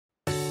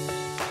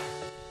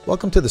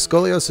Welcome to the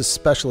Scoliosis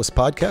Specialist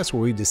Podcast,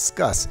 where we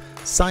discuss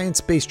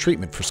science-based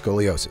treatment for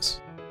scoliosis.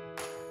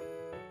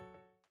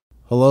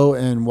 Hello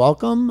and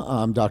welcome.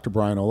 I'm Dr.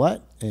 Brian Ouellette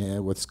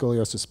with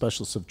Scoliosis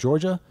Specialists of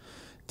Georgia.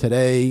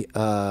 Today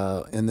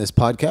in this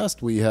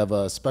podcast, we have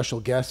a special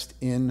guest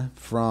in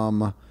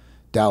from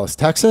Dallas,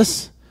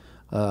 Texas,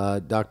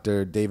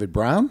 Dr. David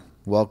Brown.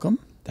 Welcome.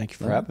 Thank you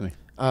for having me.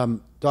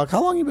 Doc,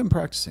 how long have you been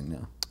practicing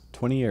now?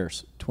 20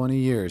 years. 20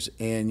 years.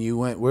 And you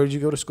went, where did you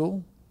go to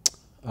school?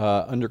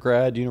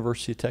 Undergrad,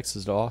 University of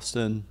Texas at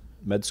Austin,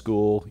 med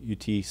school,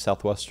 UT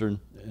Southwestern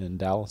in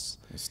Dallas.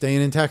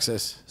 Staying in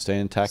Texas. Staying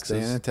in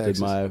Texas. Texas.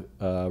 Did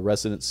my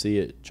residency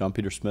at John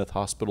Peter Smith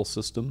Hospital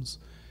Systems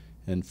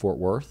in Fort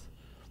Worth,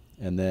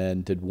 and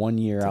then did 1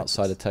 year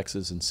outside of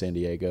Texas in San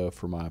Diego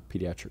for my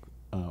Pediatric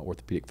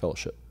Orthopedic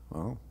Fellowship.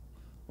 Oh,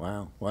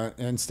 wow.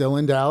 And still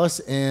in Dallas,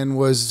 and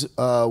was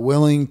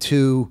willing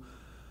to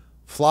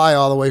fly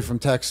all the way from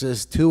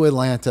Texas to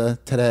Atlanta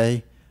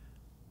today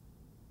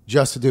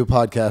just to do a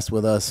podcast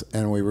with us,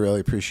 and we really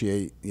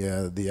appreciate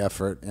the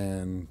effort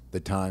and the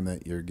time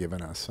that you're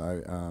giving us.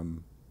 I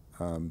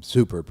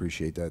super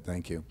appreciate that.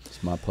 Thank you.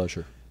 It's my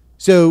pleasure.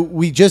 So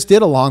we just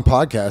did a long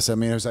podcast. I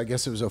mean, I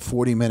guess it was a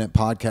 40-minute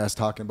podcast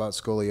talking about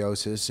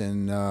scoliosis,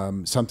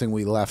 and something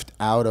we left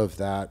out of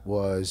that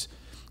was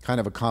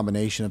kind of a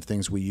combination of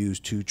things we use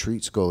to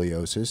treat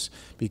scoliosis,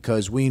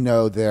 because we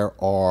know there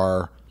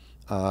are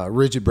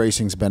rigid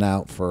bracing's been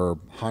out for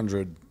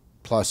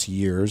 100+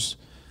 years.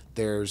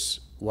 There's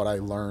what I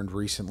learned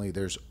recently,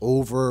 there's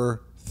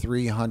over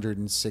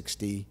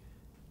 360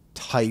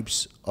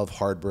 types of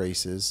hard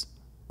braces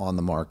on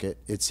the market.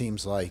 It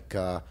seems like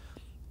a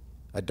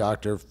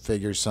doctor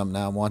figures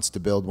something out, wants to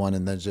build one,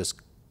 and then just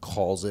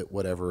calls it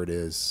whatever it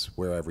is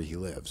wherever he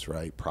lives,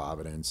 right?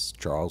 Providence,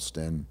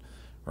 Charleston,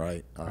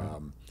 right?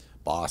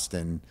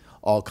 Boston,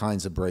 all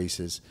kinds of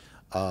braces.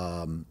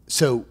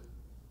 So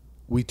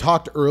we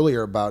talked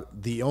earlier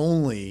about the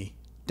only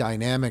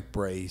dynamic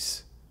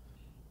brace,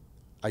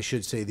 I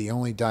should say the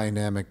only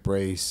dynamic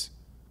brace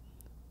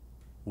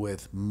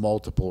with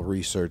multiple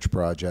research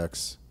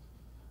projects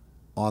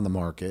on the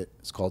market.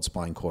 It's called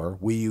SpineCor.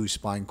 We use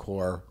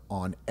SpineCor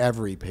on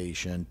every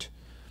patient,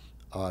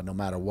 no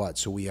matter what.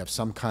 So we have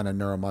some kind of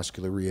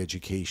neuromuscular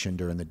re-education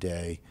during the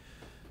day.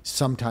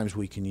 Sometimes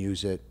we can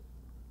use it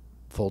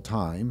full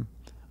time.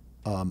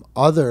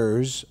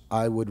 Others,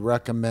 I would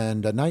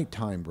recommend a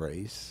nighttime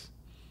brace,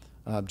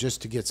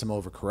 just to get some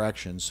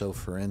overcorrection. So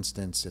for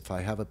instance, if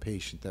I have a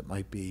patient that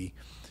might be,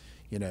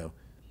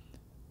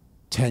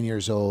 10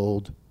 years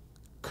old,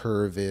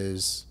 curve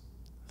is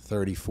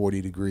 30,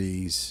 40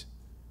 degrees,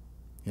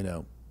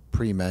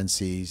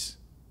 pre-menses,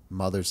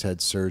 mother's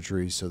had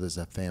surgery, so there's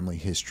a family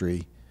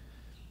history.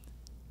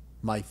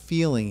 My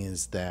feeling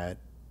is that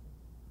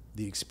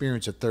the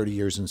experience of 30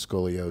 years in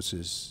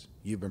scoliosis,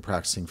 you've been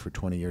practicing for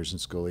 20 years in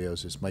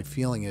scoliosis, my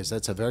feeling is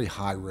that's a very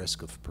high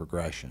risk of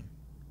progression,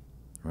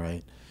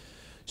 right?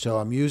 So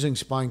I'm using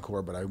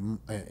SpineCor, but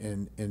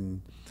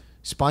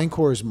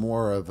SpineCor is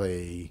more of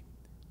a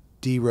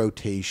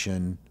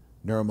derotation,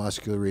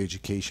 neuromuscular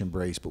re-education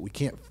brace, but we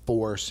can't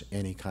force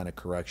any kind of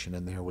correction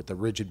in there. With the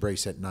rigid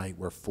brace at night,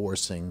 we're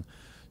forcing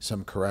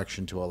some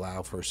correction to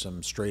allow for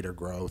some straighter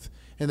growth,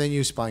 and then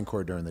use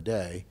SpineCor during the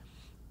day.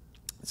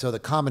 So the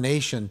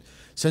combination,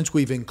 since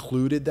we've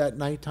included that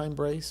nighttime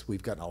brace,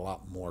 we've gotten a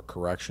lot more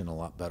correction, a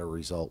lot better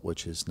result,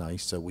 which is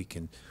nice. So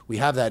we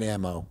have that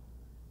ammo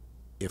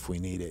if we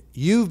need it.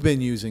 You've been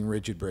using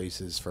rigid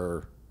braces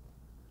for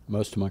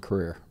Most of my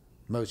career.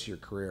 Most of your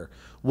career.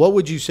 What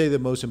would you say the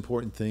most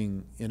important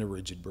thing in a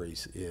rigid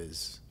brace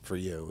is for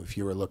you if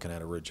you were looking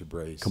at a rigid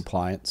brace?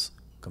 Compliance.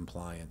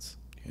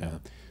 Yeah.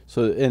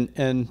 So,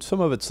 and some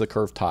of it's the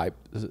curve type.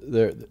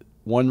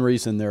 One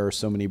reason there are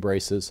so many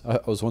braces, I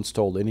was once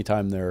told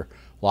anytime there are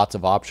lots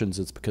of options,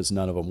 it's because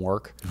none of them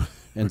work.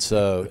 And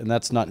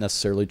that's not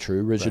necessarily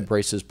true. Rigid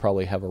braces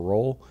probably have a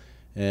role,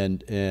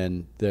 and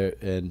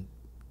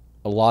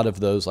a lot of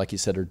those, like you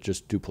said, are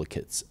just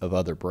duplicates of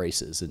other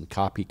braces and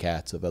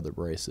copycats of other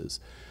braces.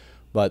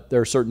 But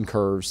there are certain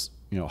curves,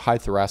 high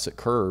thoracic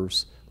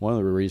curves. One of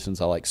the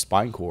reasons I like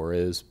SpineCor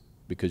is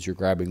because you're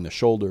grabbing the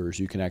shoulders,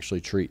 you can actually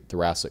treat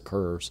thoracic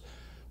curves.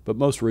 But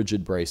most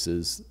rigid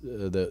braces,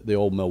 the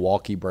old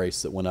Milwaukee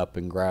brace that went up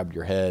and grabbed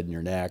your head and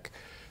your neck,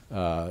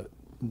 that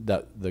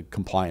the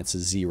compliance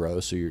is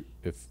zero. So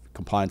if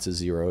compliance is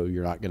zero,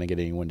 you're not going to get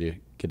anyone to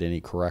get any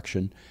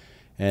correction.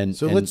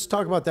 So let's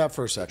talk about that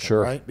for a second,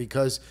 sure. Right?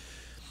 Because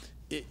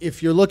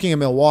if you're looking at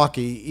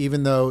Milwaukee,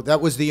 even though that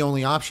was the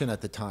only option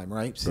at the time,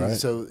 right?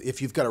 So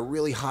if you've got a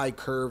really high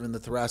curve in the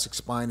thoracic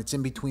spine, it's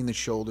in between the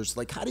shoulders.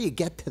 Like, how do you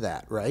get to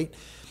that, right?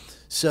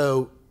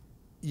 So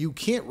you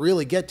can't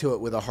really get to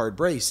it with a hard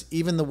brace.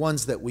 Even the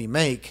ones that we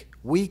make,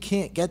 we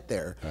can't get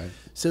there. Right.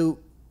 So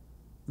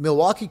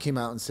Milwaukee came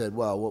out and said,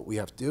 well, what we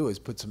have to do is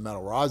put some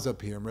metal rods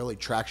up here and really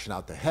traction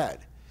out the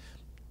head.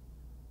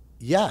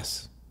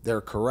 Yes. They're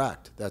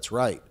correct. That's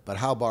right. But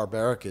how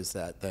barbaric is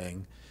that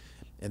thing?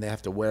 And they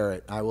have to wear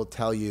it. I will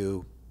tell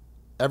you,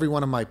 every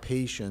one of my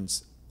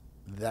patients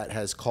that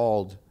has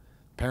called,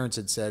 parents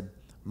had said,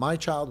 My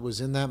child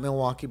was in that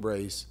Milwaukee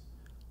brace,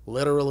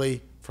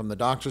 literally from the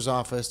doctor's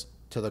office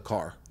to the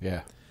car.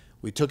 Yeah.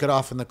 We took it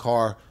off in the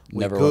car. We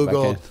Never went back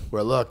Googled. in.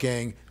 We're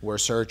looking. We're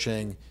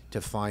searching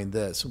to find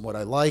this. And what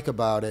I like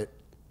about it,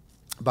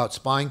 about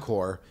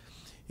SpineCor,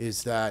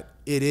 is that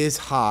it is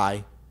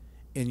high,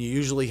 and you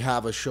usually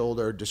have a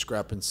shoulder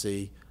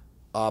discrepancy,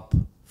 up,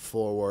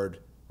 forward,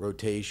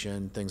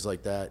 rotation, things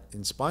like that.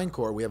 In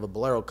SpineCor, we have a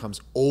Bolero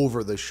comes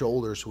over the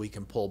shoulder so we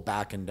can pull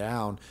back and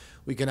down.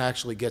 We can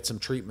actually get some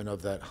treatment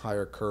of that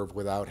higher curve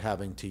without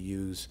having to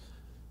use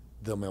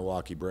the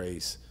Milwaukee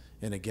brace.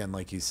 And again,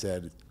 like you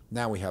said,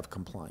 now we have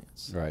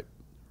compliance. Right.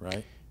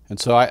 Right? And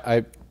so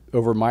I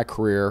over my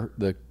career,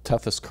 the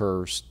toughest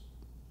curves,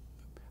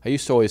 I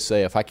used to always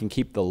say if I can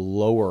keep the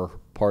lower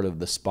part of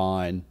the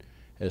spine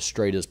as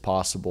straight as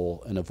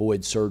possible and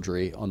avoid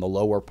surgery on the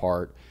lower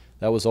part,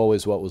 that was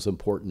always what was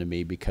important to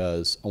me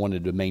because I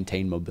wanted to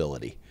maintain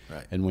mobility.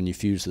 Right. And when you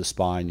fuse the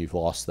spine, you've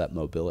lost that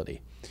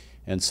mobility.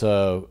 And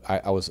so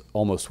I was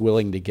almost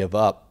willing to give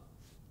up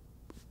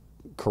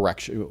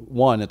correction.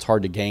 One, it's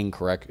hard to gain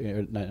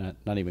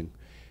not even,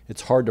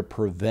 it's hard to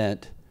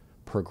prevent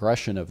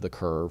progression of the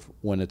curve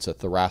when it's a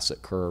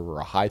thoracic curve or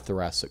a high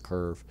thoracic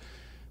curve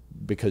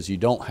because you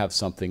don't have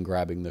something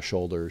grabbing the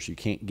shoulders. You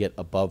can't get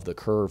above the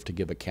curve to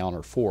give a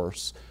counter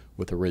force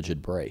with a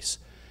rigid brace.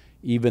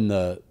 Even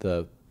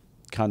the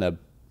kind of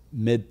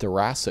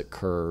mid-thoracic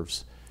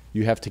curves,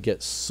 you have to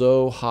get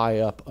so high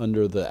up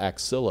under the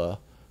axilla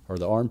or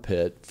the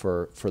armpit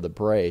for the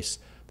brace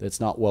that it's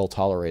not well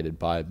tolerated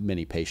by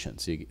many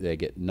patients. They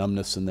get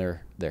numbness in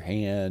their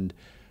hand,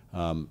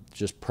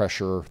 just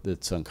pressure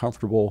that's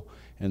uncomfortable.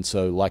 And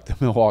so like the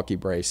Milwaukee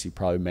brace, you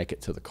probably make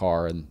it to the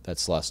car and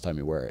that's the last time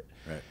you wear it.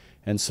 Right.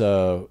 And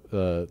so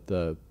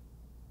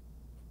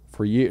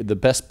for you, the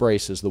best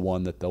brace is the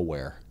one that they'll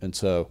wear. And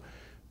so,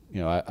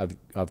 you know,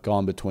 I've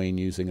gone between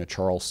using a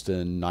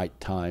Charleston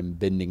nighttime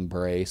bending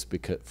brace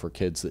for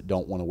kids that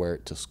don't want to wear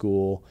it to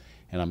school,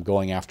 and I'm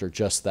going after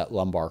just that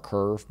lumbar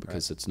curve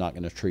because it's not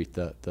going to treat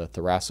the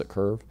thoracic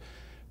curve,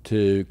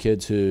 to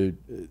kids who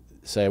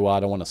say, well, I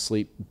don't want to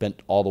sleep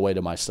bent all the way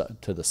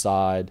to the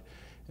side,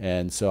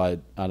 and so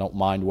I don't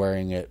mind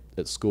wearing it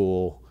at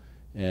school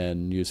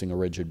and using a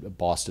rigid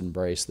Boston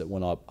brace that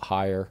went up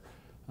higher.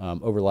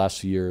 Over the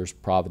last few years,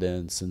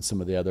 Providence and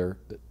some of the other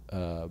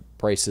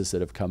braces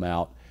that have come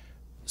out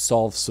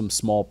solve some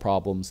small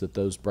problems that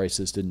those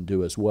braces didn't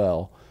do as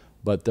well,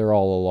 but they're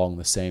all along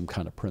the same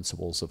kind of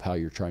principles of how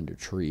you're trying to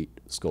treat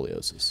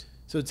scoliosis.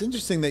 So it's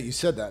interesting that you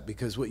said that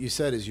because what you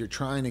said is you're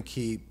trying to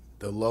keep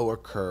the lower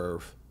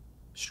curve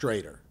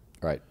straighter.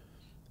 Right.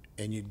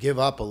 And you'd give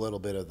up a little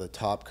bit of the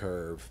top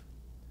curve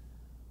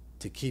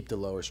to keep the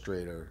lower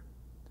straighter.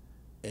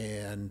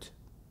 And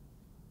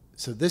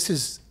so this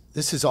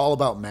is all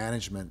about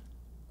management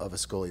of a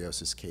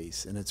scoliosis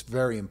case, and it's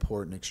very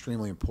important,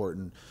 extremely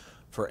important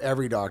for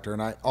every doctor.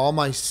 And all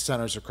my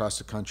centers across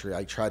the country,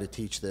 I try to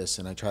teach this,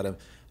 and I try to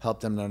help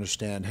them to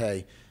understand,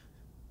 hey,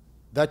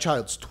 that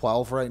child's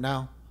 12 right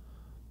now,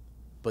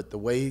 but the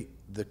way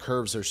the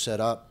curves are set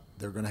up,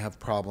 they're going to have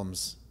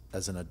problems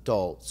as an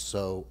adult.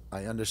 So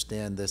I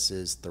understand this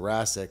is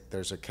thoracic.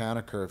 There's a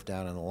counter curve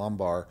down in the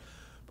lumbar,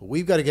 but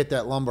we've got to get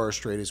that lumbar as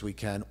straight as we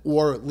can,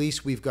 or at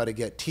least we've got to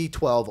get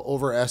T12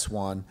 over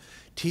S1,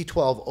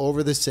 T12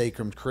 over the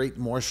sacrum, create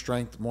more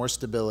strength, more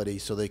stability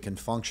so they can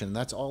function. And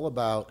that's all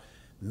about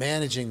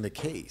managing the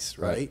case,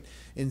 right?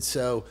 And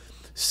so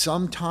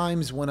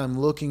sometimes when I'm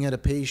looking at a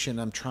patient,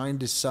 I'm trying to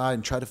decide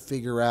and try to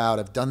figure out,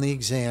 I've done the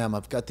exam,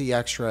 I've got the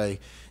x-ray,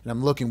 and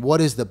I'm looking,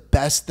 what is the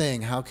best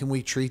thing? How can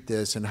we treat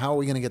this? And how are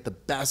we going to get the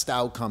best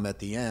outcome at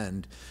the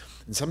end?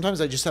 And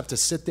sometimes I just have to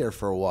sit there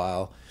for a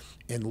while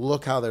and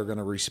look how they're going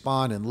to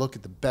respond and look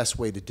at the best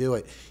way to do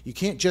it. You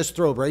can't just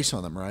throw a brace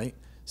on them, right?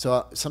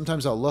 So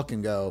sometimes I'll look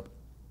and go,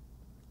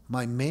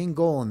 my main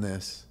goal in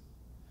this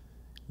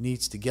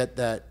needs to get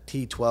that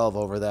T12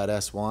 over that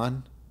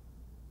S1,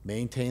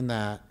 maintain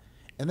that,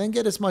 and then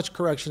get as much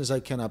correction as I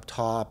can up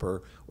top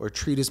or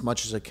treat as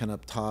much as I can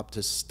up top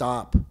to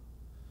stop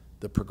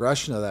the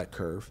progression of that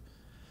curve.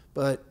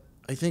 But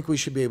I think we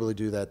should be able to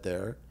do that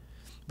there.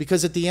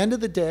 Because at the end of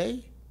the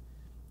day,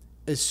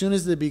 as soon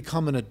as they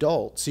become an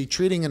adult, see,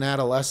 treating an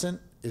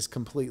adolescent is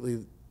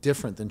completely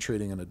different than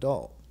treating an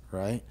adult,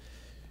 right?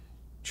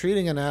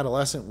 Treating an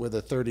adolescent with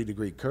a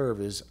 30-degree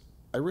curve is,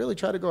 I really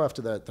try to go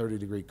after that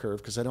 30-degree curve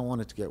because I don't want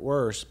it to get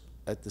worse.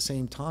 At the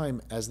same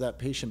time, as that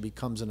patient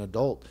becomes an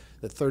adult,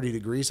 the 30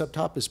 degrees up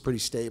top is pretty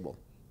stable.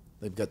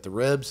 They've got the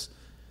ribs,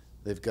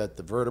 they've got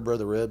the vertebra,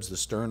 the ribs, the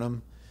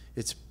sternum.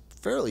 It's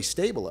fairly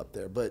stable up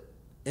there, but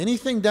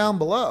anything down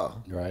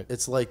below, right,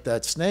 it's like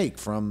that snake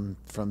from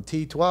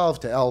T12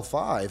 to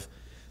L5,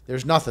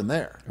 there's nothing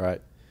there.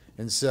 Right.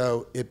 And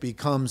so it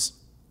becomes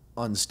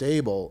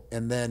unstable.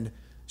 And then,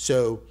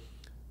 so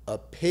a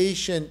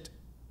patient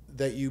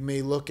that you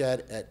may look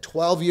at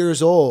 12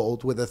 years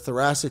old with a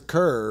thoracic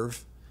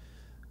curve,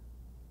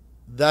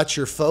 that's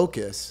your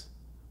focus.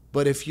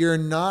 But if you're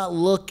not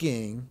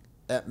looking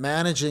at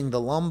managing the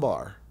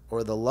lumbar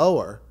or the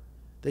lower,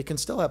 they can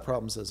still have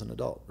problems as an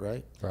adult,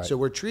 right? Right. So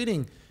we're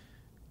treating,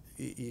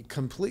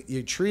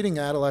 you're treating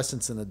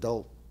adolescents and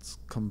adults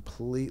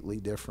completely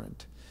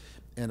different.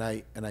 And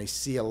I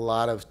see a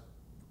lot of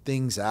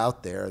things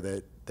out there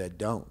that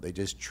don't. They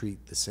just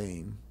treat the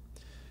same.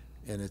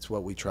 And it's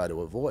what we try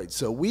to avoid.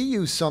 So we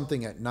use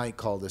something at night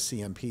called a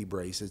CMP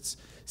brace. It's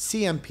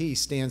CMP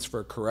stands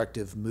for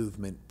corrective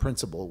movement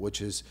principle,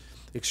 which is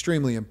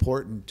extremely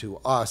important to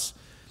us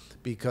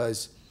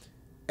because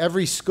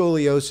every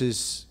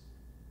scoliosis,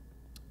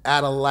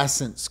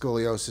 adolescent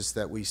scoliosis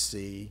that we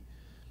see,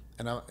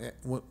 and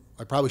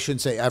I probably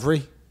shouldn't say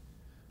every,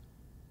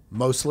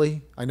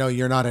 mostly. I know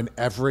you're not an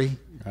every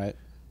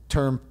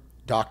term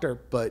doctor,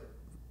 but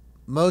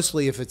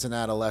mostly if it's an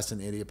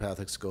adolescent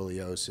idiopathic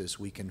scoliosis,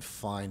 we can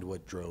find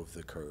what drove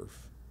the curve,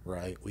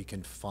 right? We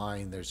can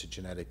find there's a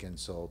genetic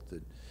insult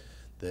and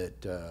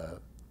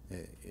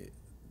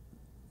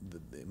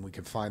we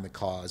can find the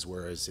cause,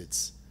 whereas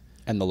it's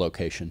and the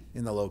location.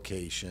 In the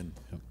location,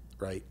 yep.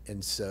 Right?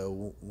 And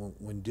so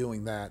when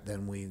doing that,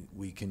 then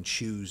we can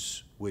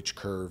choose which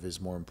curve is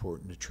more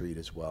important to treat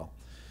as well.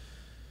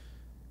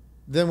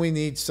 Then we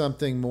need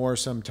something more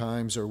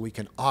sometimes, or we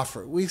can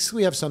offer. We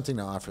have something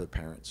to offer the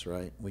parents,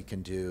 right? We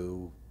can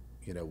do,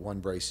 one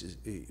brace.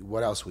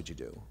 What else would you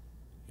do?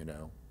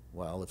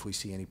 Well, if we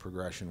see any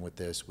progression with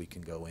this, we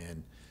can go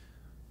in.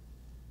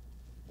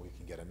 We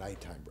can get a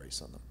nighttime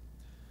brace on them.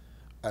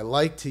 I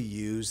like to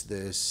use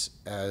this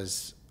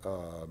as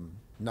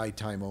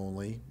nighttime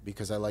only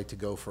because I like to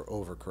go for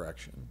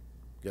overcorrection.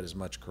 Get as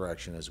much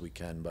correction as we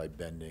can by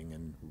bending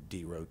and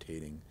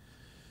derotating.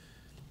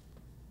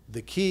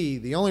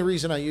 The only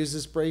reason I use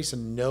this brace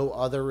and no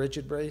other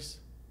rigid brace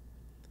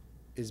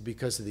is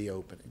because of the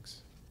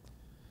openings.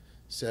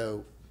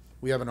 So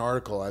we have an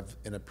article,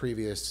 in a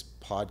previous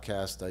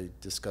podcast, I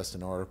discussed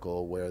an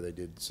article where they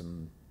did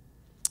some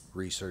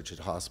research at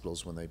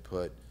hospitals when they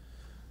put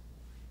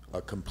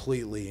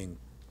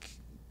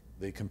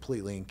they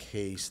completely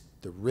encased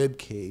the rib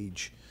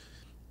cage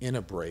in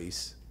a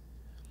brace,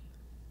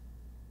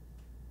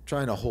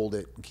 trying to hold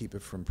it and keep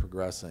it from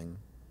progressing.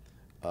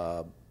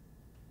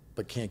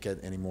 But can't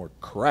get any more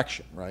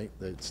correction, right?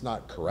 It's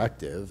not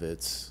corrective,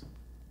 it's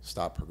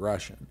stop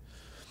progression.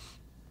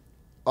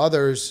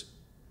 Others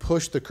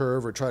push the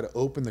curve or try to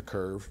open the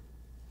curve,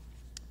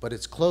 but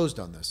it's closed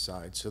on this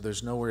side, so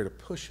there's nowhere to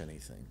push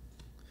anything.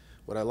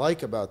 What I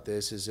like about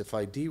this is if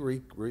I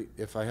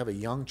have a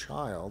young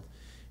child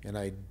and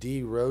I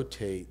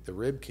derotate the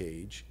rib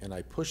cage and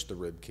I push the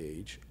rib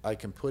cage, I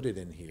can put it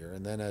in here,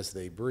 and then as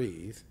they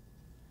breathe,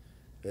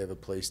 they have a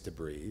place to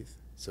breathe,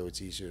 so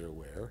it's easier to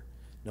wear.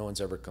 No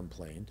one's ever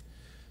complained.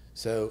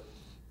 So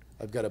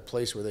I've got a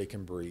place where they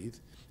can breathe.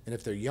 And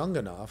if they're young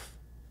enough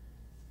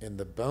and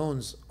the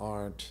bones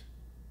aren't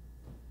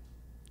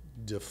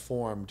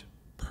deformed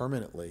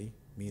permanently,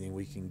 meaning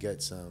we can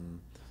get some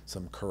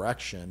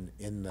correction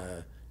in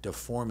the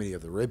deformity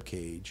of the rib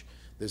cage,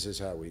 this is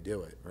how we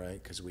do it,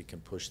 right? Because we can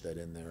push that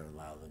in there and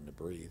allow them to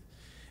breathe.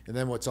 And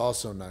then what's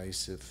also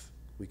nice, if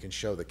we can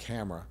show the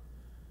camera,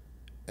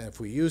 and if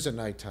we use a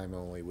nighttime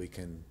only, we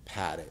can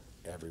pad it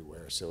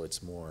everywhere so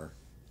it's more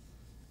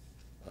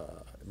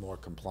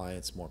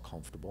compliance, more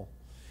comfortable.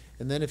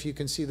 And then if you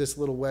can see this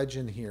little wedge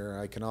in here,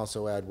 I can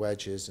also add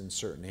wedges in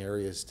certain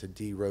areas to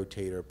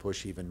derotate or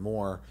push even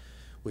more,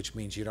 which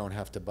means you don't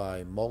have to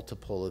buy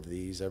multiple of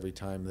these every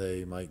time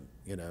they might,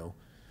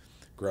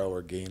 grow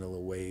or gain a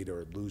little weight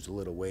or lose a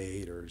little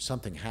weight or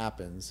something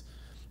happens.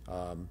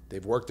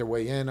 They've worked their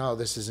way in. Oh,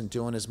 this isn't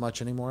doing as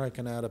much anymore. I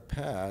can add a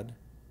pad.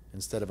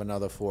 Instead of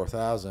another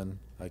 4,000,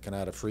 I can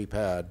add a free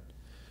pad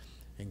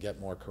and get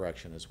more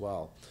correction as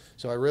well.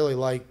 So I really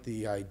like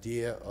the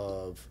idea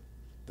of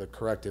the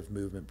corrective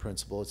movement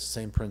principle. It's the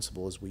same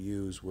principle as we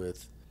use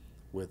with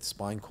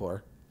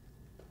SpineCor.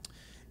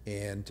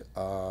 And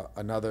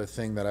another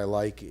thing that I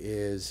like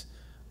is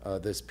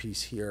this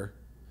piece here.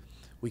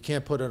 We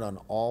can't put it on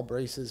all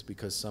braces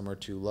because some are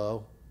too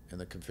low in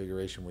the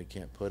configuration we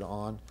can't put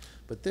on.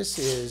 But this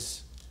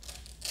is,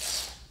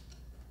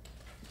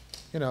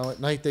 at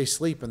night they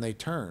sleep and they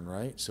turn,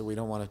 right? So we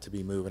don't want it to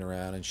be moving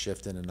around and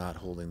shifting and not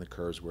holding the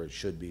curves where it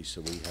should be.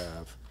 So we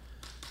have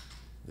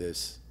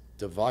this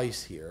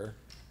device here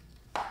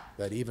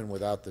that even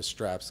without the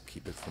straps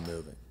keep it from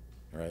moving,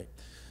 right?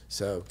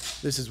 So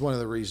this is one of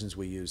the reasons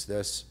we use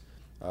this,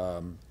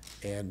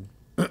 and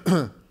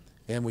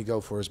we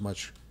go for as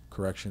much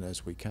correction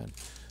as we can.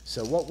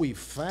 So what we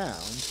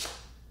found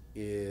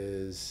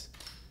is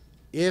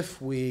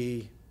if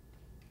we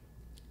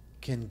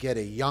can get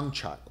a young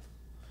child.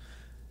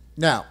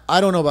 Now, I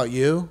don't know about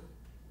you.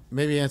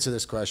 Maybe answer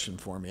this question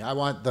for me. I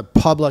want the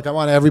public, I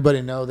want everybody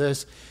to know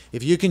this.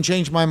 If you can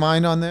change my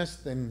mind on this,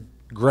 then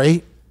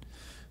great,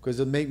 because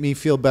it'll make me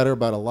feel better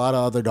about a lot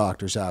of other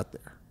doctors out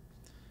there.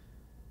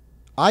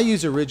 I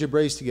use a rigid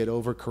brace to get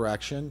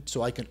overcorrection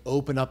so I can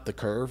open up the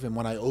curve, and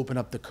when I open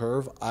up the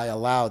curve,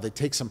 they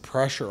take some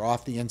pressure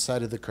off the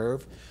inside of the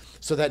curve,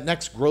 so that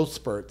next growth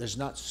spurt, there's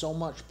not so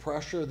much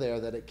pressure there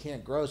that it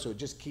can't grow, so it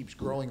just keeps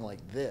growing like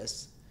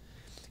this.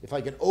 If I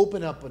can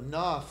open up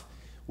enough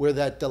where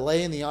that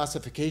delay in the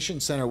ossification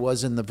center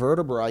was in the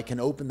vertebra, I can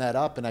open that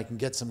up and I can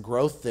get some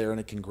growth there and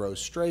it can grow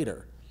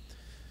straighter.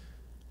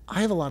 I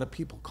have a lot of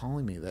people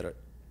calling me that are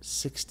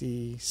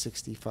 60,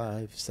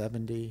 65,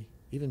 70,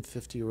 even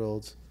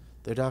 50-year-olds.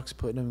 Their doc's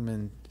putting them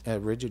in a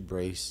rigid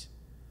brace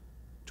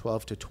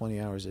 12 to 20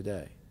 hours a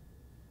day.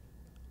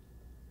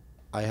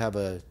 I have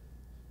a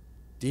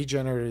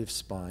degenerative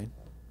spine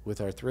with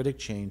arthritic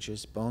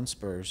changes, bone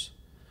spurs,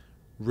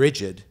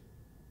 rigid,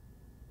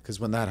 because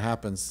when that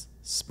happens,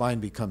 spine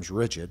becomes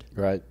rigid.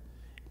 Right.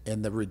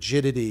 And the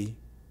rigidity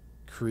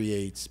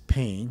creates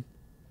pain.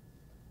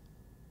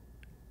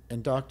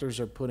 And doctors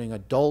are putting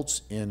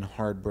adults in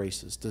hard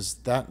braces. Does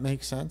that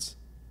make sense?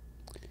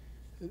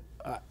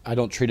 I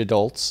don't treat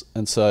adults,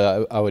 and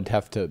so I would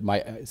have to,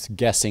 it's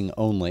guessing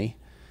only,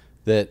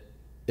 that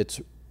it's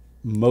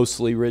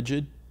mostly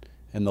rigid,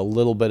 and the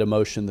little bit of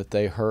motion that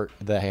they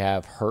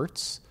have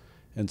hurts,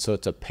 and so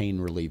it's a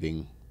pain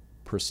relieving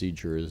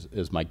procedure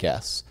is my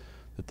guess,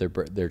 that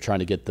they're trying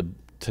to get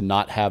to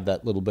not have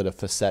that little bit of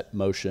facet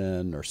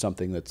motion or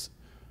something that's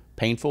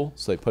painful,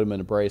 so they put them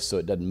in a brace so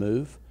it doesn't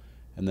move,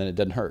 and then it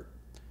doesn't hurt.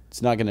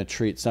 It's not going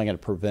to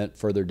prevent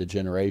further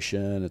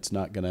degeneration. It's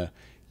not going to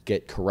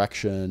get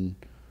correction.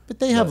 But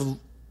they have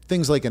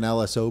things like an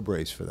LSO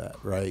brace for that,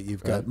 right?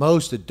 You've got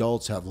most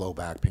adults have low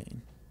back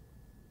pain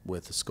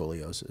with the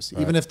scoliosis.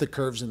 Even if the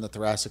curve's in the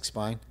thoracic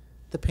spine,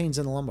 the pain's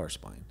in the lumbar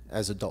spine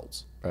as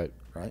adults. Right.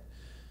 Right?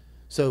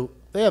 So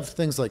they have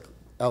things like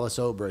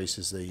LSO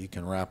braces that you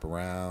can wrap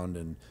around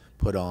and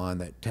put on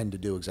that tend to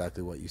do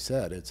exactly what you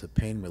said. It's a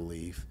pain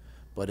relief,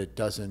 but it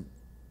doesn't,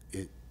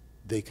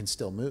 they can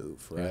still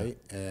move, right?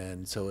 Yeah.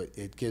 And so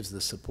it gives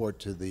the support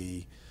to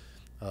the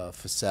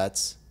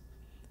facets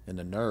and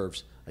the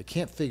nerves. I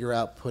can't figure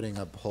out putting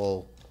a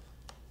whole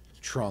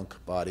trunk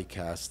body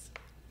cast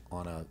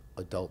on an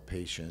adult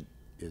patient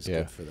is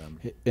good for them.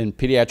 In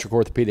pediatric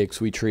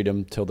orthopedics, we treat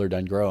them till they're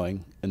done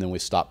growing, and then we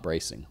stop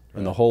bracing.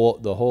 Right. And the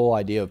whole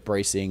idea of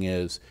bracing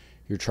is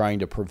you're trying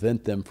to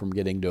prevent them from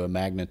getting to a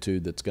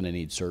magnitude that's going to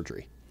need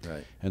surgery.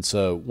 Right. And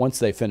so once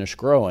they finish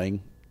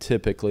growing,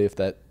 typically if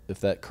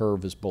that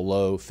curve is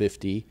below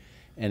 50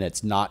 and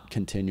it's not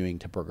continuing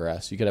to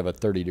progress, you could have a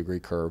 30-degree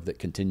curve that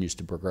continues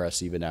to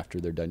progress even after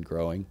they're done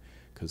growing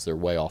because they're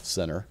way off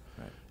center.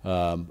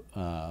 Right.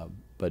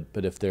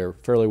 But if they're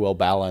fairly well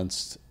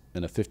balanced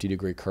in a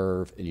 50-degree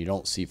curve and you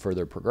don't see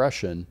further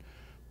progression,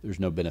 there's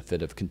no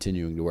benefit of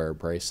continuing to wear a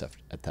brace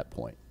at that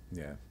point.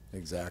 Yeah,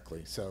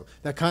 exactly. So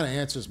that kind of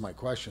answers my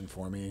question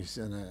for me,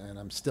 and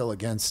I'm still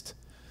against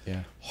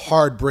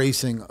hard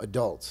bracing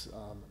adults.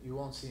 You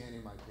won't see any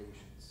of my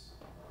patients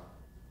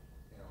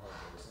in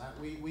a hard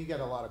brace. We get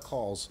a lot of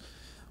calls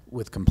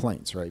with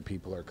complaints, right?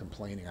 People are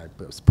complaining, I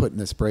was put in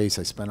this brace,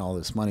 I spent all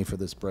this money for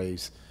this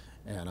brace,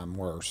 and I'm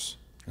worse.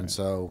 Right. And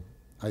so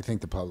I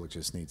think the public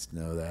just needs to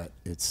know that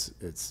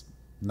it's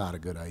not a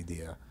good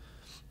idea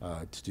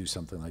to do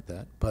something like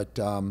that. But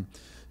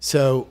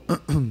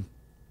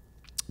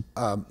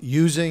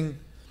using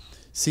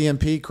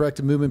CMP,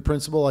 corrective movement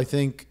principle, I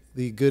think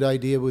the good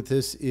idea with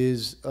this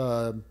is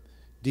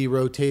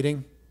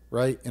derotating,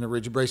 right, in a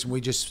rigid brace. And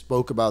we just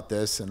spoke about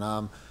this,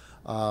 and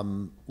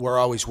we're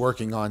always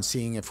working on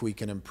seeing if we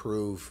can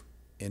improve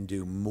and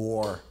do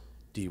more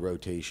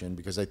derotation,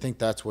 because I think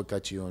that's what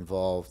got you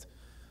involved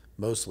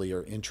mostly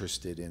or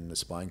interested in the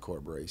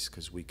SpineCor brace,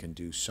 because we can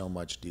do so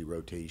much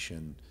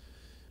derotation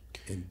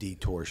and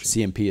detortion.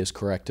 CMP is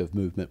corrective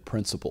movement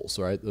principles,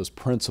 right? Those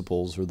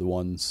principles are the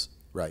ones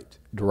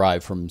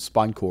derived from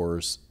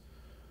SpineCor's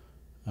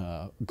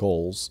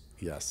goals.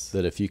 Yes.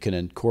 That if you can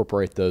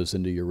incorporate those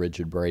into your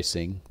rigid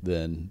bracing,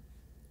 then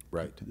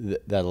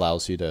that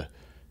allows you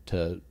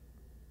to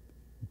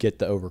get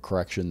the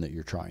overcorrection that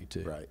you're trying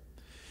to. Right.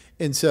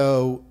 And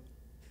so,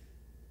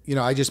 you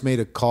know, I just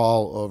made a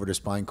call over to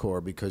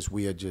SpineCor because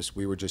we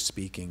were just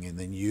speaking, and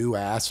then you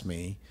asked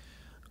me,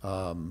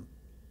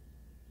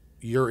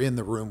 you're in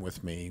the room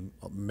with me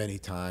many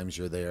times,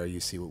 you're there,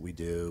 you see what we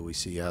do, we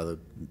see how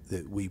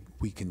we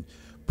can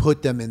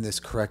put them in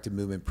this corrective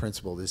movement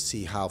principle to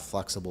see how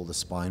flexible the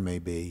spine may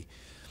be,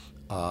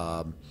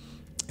 and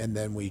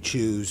then we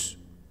choose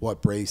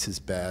what brace is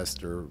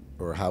best or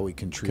how we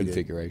can treat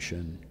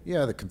configuration.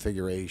 Yeah, the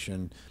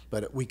configuration,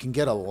 but we can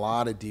get a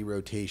lot of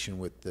derotation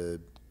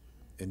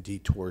and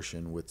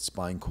detortion with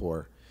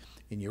SpineCor.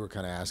 And you were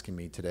kind of asking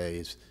me today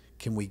is,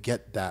 can we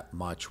get that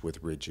much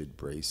with rigid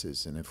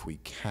braces? And if we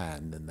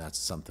can, then that's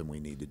something we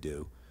need to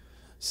do.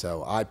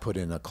 So I put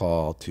in a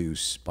call to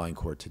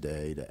SpineCor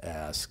today to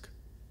ask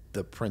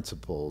the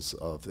principles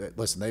of,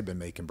 listen, they've been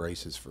making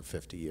braces for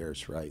 50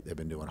 years, right? They've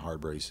been doing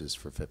hard braces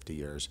for 50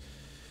 years.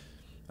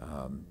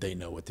 They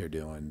know what they're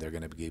doing. They're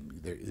going to give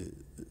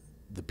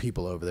the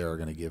people over there are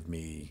going to give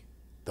me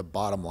the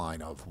bottom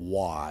line of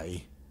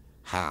why,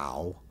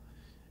 how,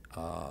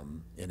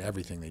 in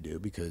everything they do,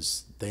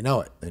 because they know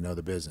it. They know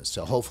the business.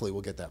 So hopefully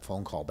we'll get that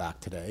phone call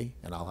back today,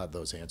 and I'll have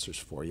those answers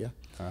for you.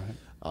 All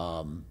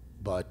right.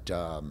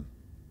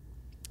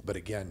 But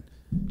again,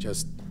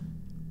 just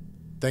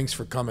thanks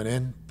for coming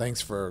in.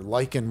 Thanks for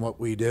liking what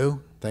we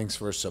do. Thanks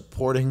for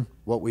supporting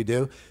what we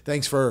do.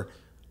 Thanks for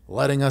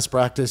letting us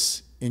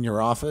practice in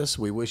your office.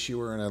 We wish you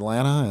were in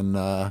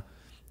Atlanta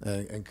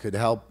and could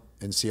help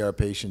and see our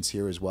patients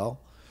here as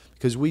well,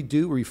 because we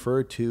do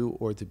refer to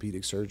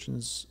orthopedic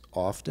surgeons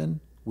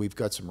often. We've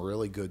got some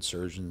really good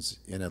surgeons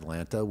in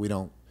Atlanta. We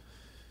don't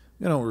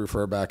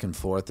refer back and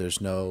forth. There's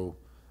no.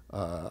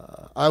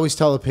 I always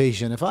tell a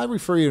patient, if I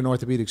refer you to an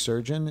orthopedic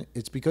surgeon,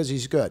 it's because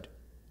he's good,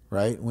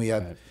 right? We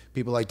have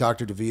people like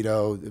Dr.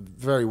 DeVito,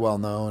 very well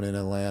known in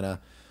Atlanta,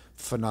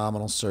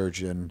 phenomenal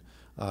surgeon,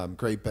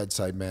 great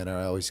bedside manner.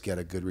 I always get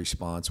a good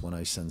response when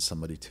I send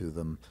somebody to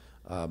them.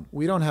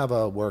 We don't have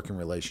a working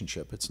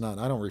relationship. It's not.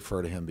 I don't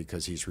refer to him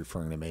because he's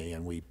referring to me,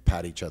 and we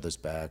pat each other's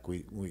back.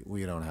 We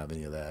don't have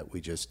any of that.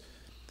 We just,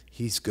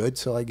 he's good,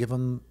 so I give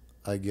him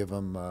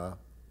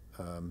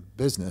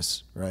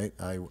business, right?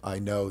 I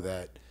know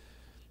that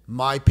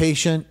my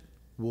patient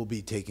will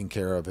be taken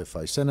care of if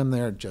I send him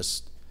there,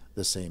 just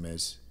the same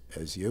as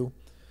you.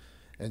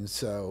 And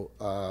so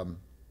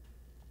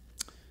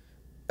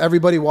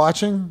everybody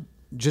watching,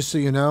 just so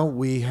you know,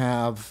 we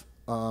have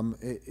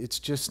it's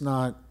just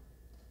not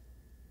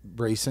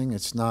bracing.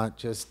 It's not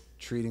just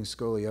treating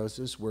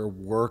scoliosis. We're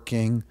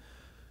working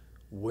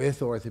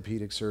with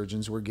orthopedic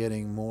surgeons. We're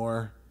getting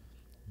more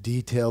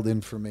detailed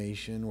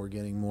information. We're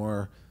getting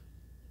more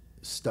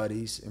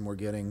studies, and we're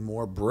getting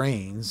more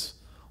brains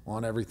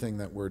on everything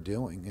that we're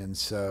doing. And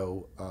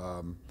so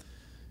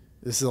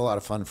this is a lot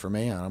of fun for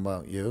me. I don't know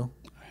about you.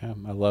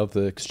 I love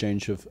the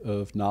exchange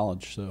of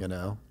knowledge. So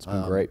it's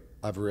been great.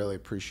 I've really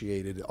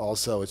appreciated it.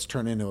 Also, it's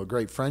turned into a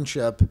great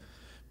friendship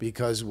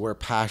because we're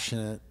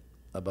passionate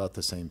about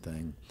the same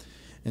thing.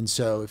 And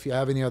so if you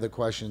have any other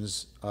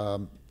questions,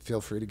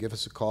 feel free to give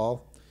us a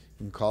call.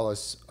 You can call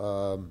us.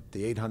 The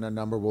 800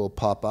 number will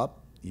pop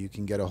up. You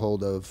can get a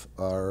hold of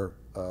our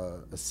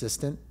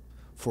assistant,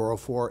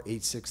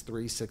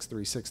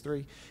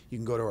 404-863-6363. You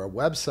can go to our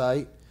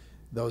website.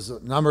 Those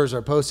numbers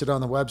are posted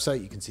on the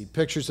website. You can see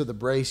pictures of the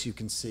brace. You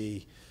can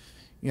see,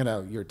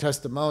 your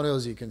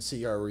testimonials. You can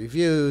see our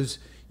reviews.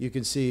 You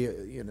can see,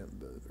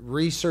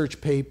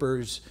 research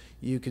papers.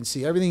 You can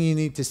see everything you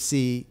need to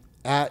see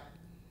at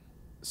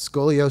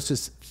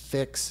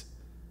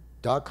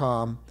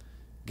scoliosisfix.com.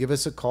 Give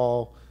us a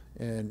call,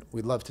 and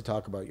we'd love to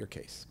talk about your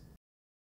case.